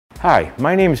Hi,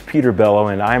 my name is Peter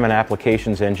Belleau and I'm an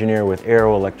applications engineer with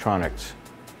Aero Electronics.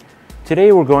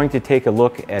 Today we're going to take a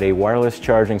look at a wireless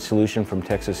charging solution from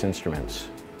Texas Instruments.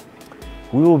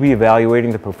 We will be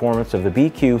evaluating the performance of the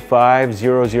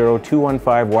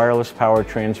BQ500215 wireless power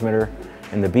transmitter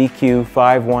and the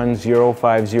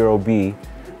BQ51050B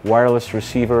wireless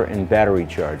receiver and battery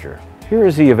charger. Here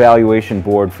is the evaluation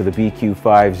board for the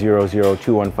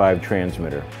BQ500215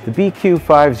 transmitter. The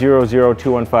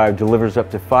BQ500215 delivers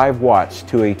up to 5 watts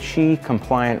to a Qi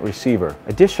compliant receiver.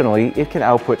 Additionally, it can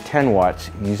output 10 watts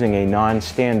using a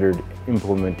non-standard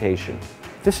implementation.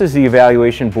 This is the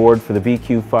evaluation board for the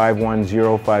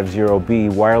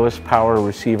BQ51050B wireless power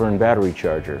receiver and battery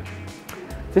charger.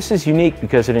 This is unique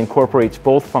because it incorporates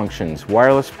both functions,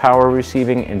 wireless power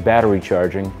receiving and battery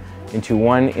charging, into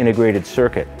one integrated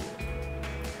circuit.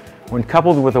 When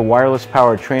coupled with a wireless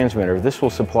power transmitter, this will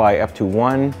supply up to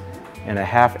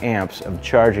 1.5 amps of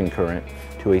charging current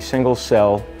to a single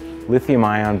cell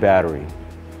lithium-ion battery.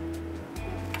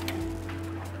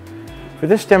 For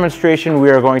this demonstration, we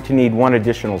are going to need one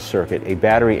additional circuit, a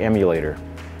battery emulator.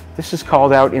 This is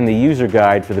called out in the user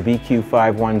guide for the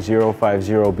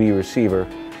BQ51050B receiver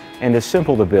and is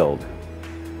simple to build.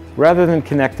 Rather than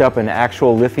connect up an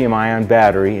actual lithium-ion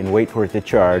battery and wait for it to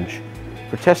charge,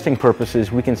 for testing purposes,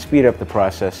 we can speed up the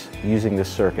process using this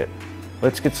circuit.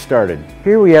 Let's get started.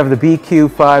 Here we have the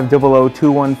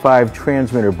BQ500215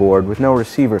 transmitter board with no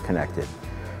receiver connected.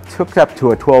 It's hooked up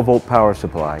to a 12-volt power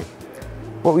supply.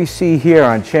 What we see here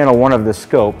on channel 1 of the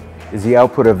scope is the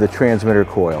output of the transmitter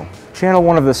coil. Channel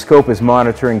 1 of the scope is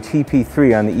monitoring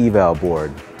TP3 on the eval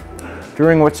board.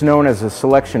 During what's known as the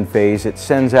selection phase, it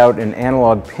sends out an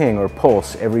analog ping or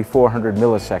pulse every 400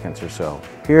 milliseconds or so.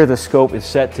 Here the scope is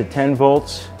set to 10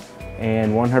 volts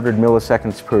and 100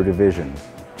 milliseconds per division.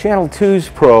 Channel 2's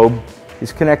probe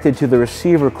is connected to the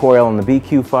receiver coil on the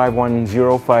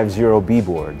BQ51050B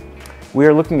board. We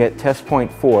are looking at test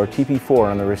point 4, TP4,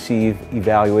 on the receive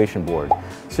evaluation board.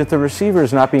 Since the receiver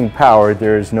is not being powered,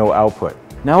 there is no output.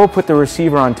 Now we'll put the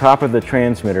receiver on top of the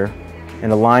transmitter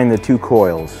and align the two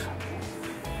coils.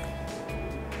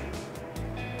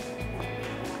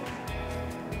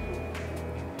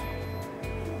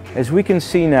 As we can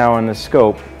see now on the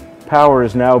scope, power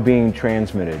is now being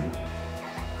transmitted.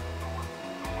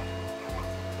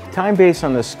 Time base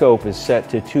on the scope is set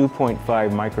to 2.5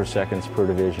 microseconds per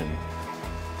division.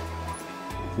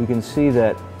 We can see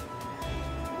that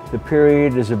the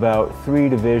period is about 3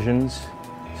 divisions,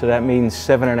 so that means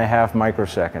 7.5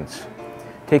 microseconds.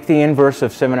 Take the inverse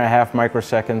of 7.5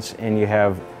 microseconds and you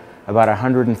have about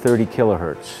 130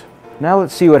 kilohertz. Now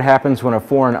let's see what happens when a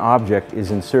foreign object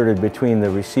is inserted between the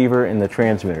receiver and the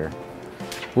transmitter.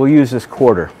 We'll use this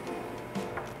quarter.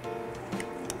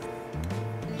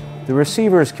 The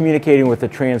receiver is communicating with the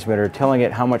transmitter, telling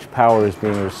it how much power is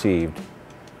being received.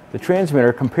 The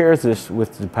transmitter compares this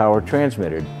with the power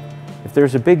transmitted. If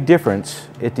there's a big difference,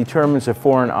 it determines a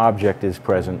foreign object is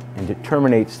present and it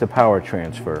terminates the power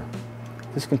transfer.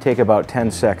 This can take about 10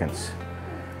 seconds.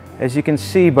 As you can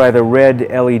see by the red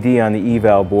LED on the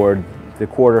eval board, the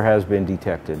quarter has been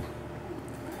detected.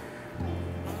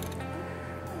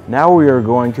 Now we are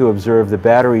going to observe the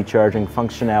battery charging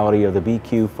functionality of the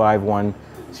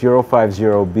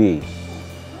BQ51050B.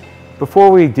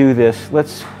 Before we do this,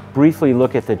 let's briefly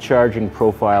look at the charging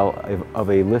profile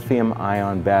of a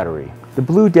lithium-ion battery. The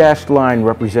blue dashed line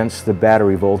represents the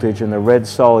battery voltage and the red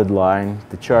solid line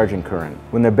the charging current.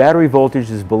 When the battery voltage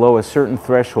is below a certain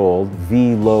threshold,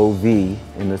 V low V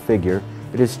in the figure,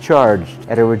 it is charged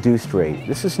at a reduced rate.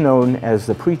 This is known as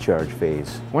the pre-charge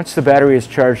phase. Once the battery is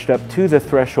charged up to the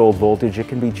threshold voltage, it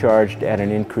can be charged at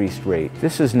an increased rate.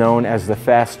 This is known as the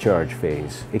fast charge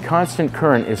phase. A constant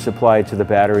current is supplied to the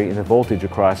battery and the voltage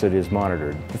across it is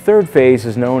monitored. The third phase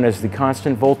is known as the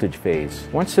constant voltage phase.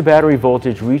 Once the battery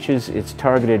voltage reaches its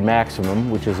targeted maximum,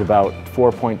 which is about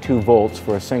 4.2 volts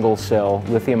for a single cell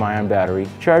lithium-ion battery,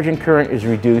 charging current is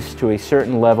reduced to a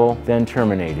certain level, then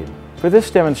terminated. For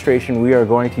this demonstration, we are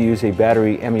going to use a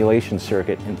battery emulation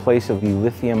circuit in place of the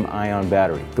lithium-ion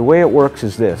battery. The way it works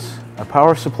is this. A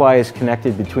power supply is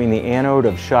connected between the anode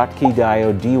of Schottky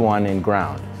diode D1 and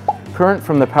ground. Current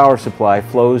from the power supply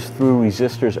flows through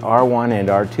resistors R1 and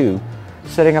R2,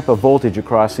 setting up a voltage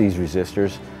across these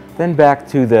resistors, then back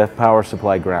to the power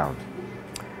supply ground.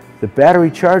 The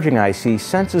battery charging IC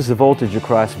senses the voltage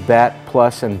across BAT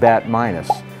plus and BAT minus.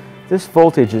 This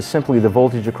voltage is simply the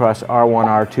voltage across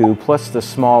R1, R2 plus the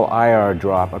small IR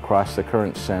drop across the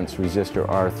current sense resistor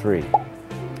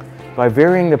R3. By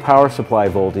varying the power supply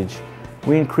voltage,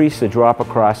 we increase the drop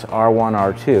across R1,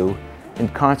 R2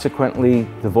 and consequently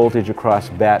the voltage across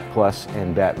BAT plus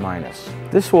and BAT minus.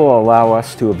 This will allow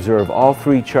us to observe all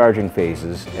three charging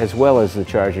phases as well as the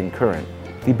charging current.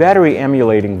 The battery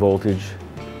emulating voltage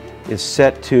is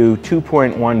set to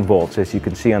 2.1 volts, as you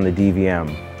can see on the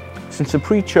DVM. Since the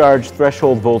pre-charge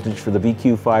threshold voltage for the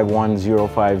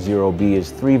BQ51050B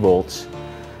is 3 volts,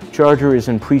 charger is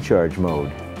in pre-charge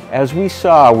mode. As we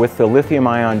saw with the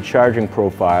lithium-ion charging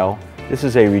profile, this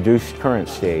is a reduced current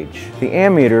stage. The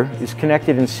ammeter is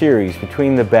connected in series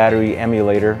between the battery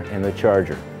emulator and the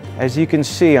charger. As you can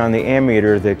see on the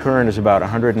ammeter, the current is about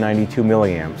 192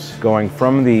 milliamps, going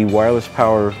from the wireless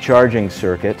power charging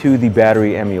circuit to the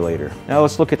battery emulator. Now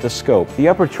let's look at the scope. The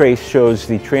upper trace shows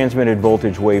the transmitted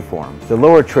voltage waveform. The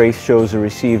lower trace shows the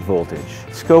received voltage.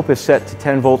 The scope is set to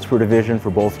 10 volts per division for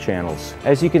both channels.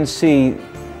 As you can see,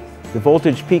 the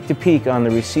voltage peak to peak on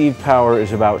the received power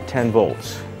is about 10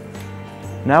 volts.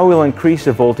 Now we'll increase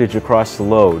the voltage across the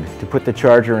load to put the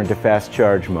charger into fast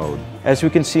charge mode. As we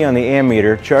can see on the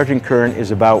ammeter, charging current is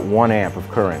about 1 amp of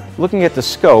current. Looking at the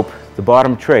scope, the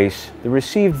bottom trace, the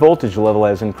received voltage level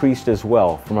has increased as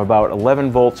well, from about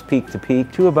 11 volts peak to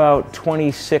peak to about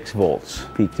 26 volts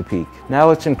peak to peak. Now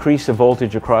let's increase the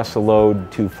voltage across the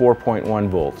load to 4.1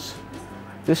 volts.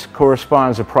 This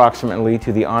corresponds approximately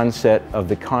to the onset of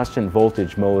the constant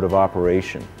voltage mode of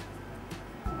operation.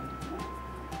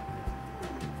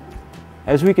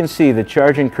 As we can see, the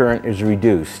charging current is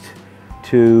reduced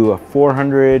to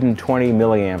 420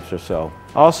 milliamps or so.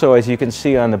 Also, as you can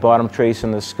see on the bottom trace in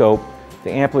the scope,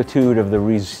 the amplitude of the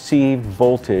received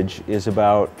voltage is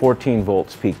about 14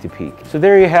 volts peak to peak. So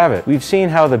there you have it. We've seen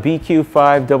how the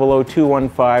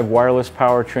BQ500215 wireless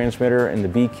power transmitter and the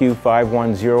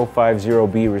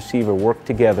BQ51050B receiver work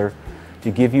together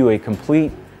to give you a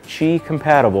complete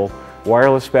Qi-compatible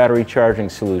wireless battery charging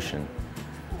solution.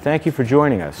 Thank you for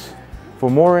joining us. For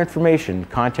more information,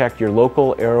 contact your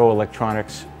local Aero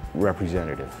Electronics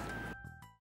representative.